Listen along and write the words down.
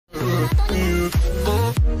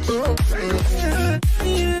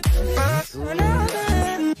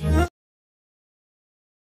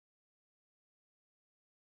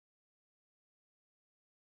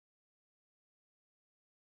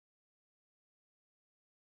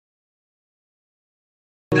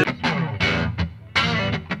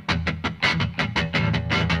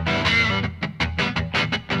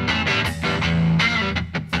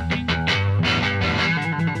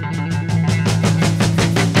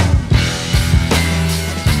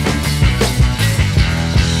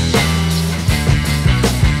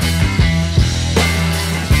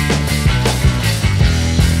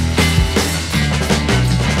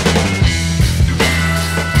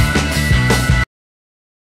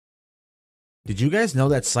Did you guys know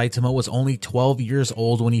that Saitama was only 12 years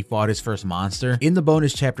old when he fought his first monster? In the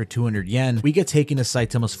bonus chapter 200 Yen, we get taken to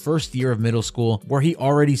Saitama's first year of middle school, where he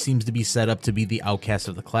already seems to be set up to be the outcast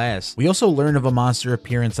of the class. We also learn of a monster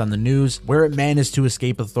appearance on the news, where it managed to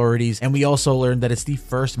escape authorities, and we also learn that it's the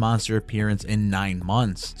first monster appearance in 9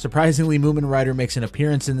 months. Surprisingly, Moomin Rider makes an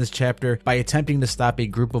appearance in this chapter by attempting to stop a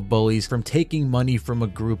group of bullies from taking money from a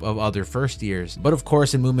group of other first years. But of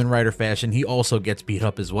course, in Moomin Rider fashion, he also gets beat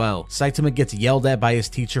up as well. Saitama gets yelled at by his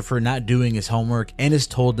teacher for not doing his homework and is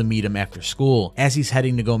told to meet him after school. As he's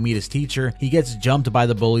heading to go meet his teacher, he gets jumped by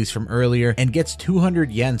the bullies from earlier and gets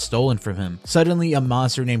 200 yen stolen from him. Suddenly, a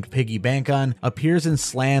monster named Piggy Bankon appears and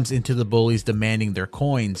slams into the bullies, demanding their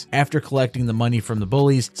coins. After collecting the money from the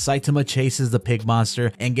bullies, Saitama chases the pig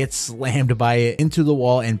monster and gets slammed by it into the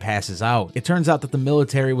wall and passes out. It turns out that the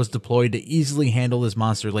military was deployed to easily handle this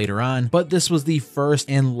monster later on, but this was the first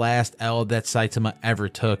and last L that Saitama ever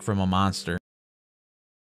took from a monster.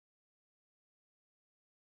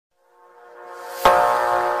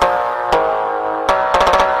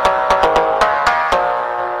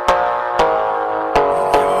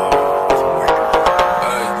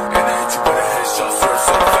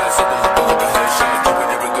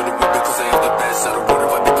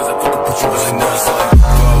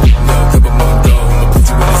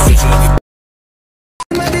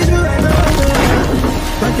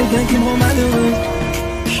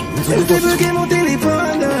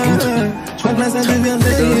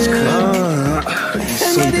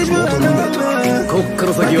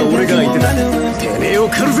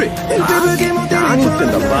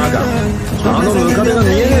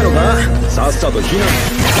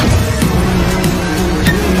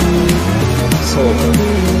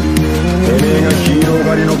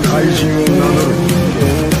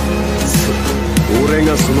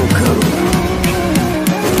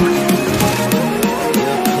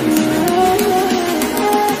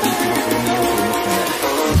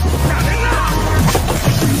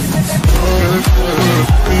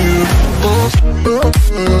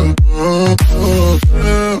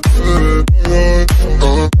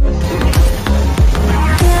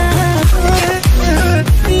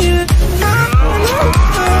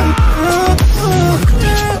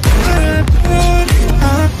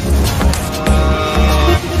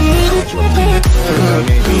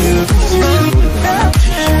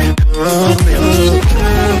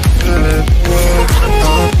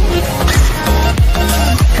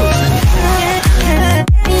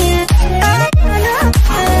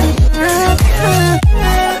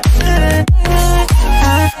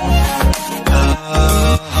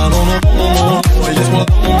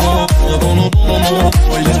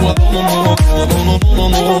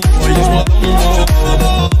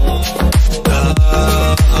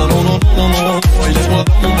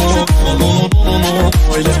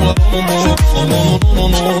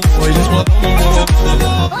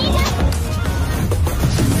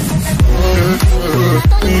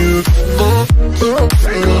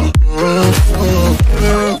 Thank you.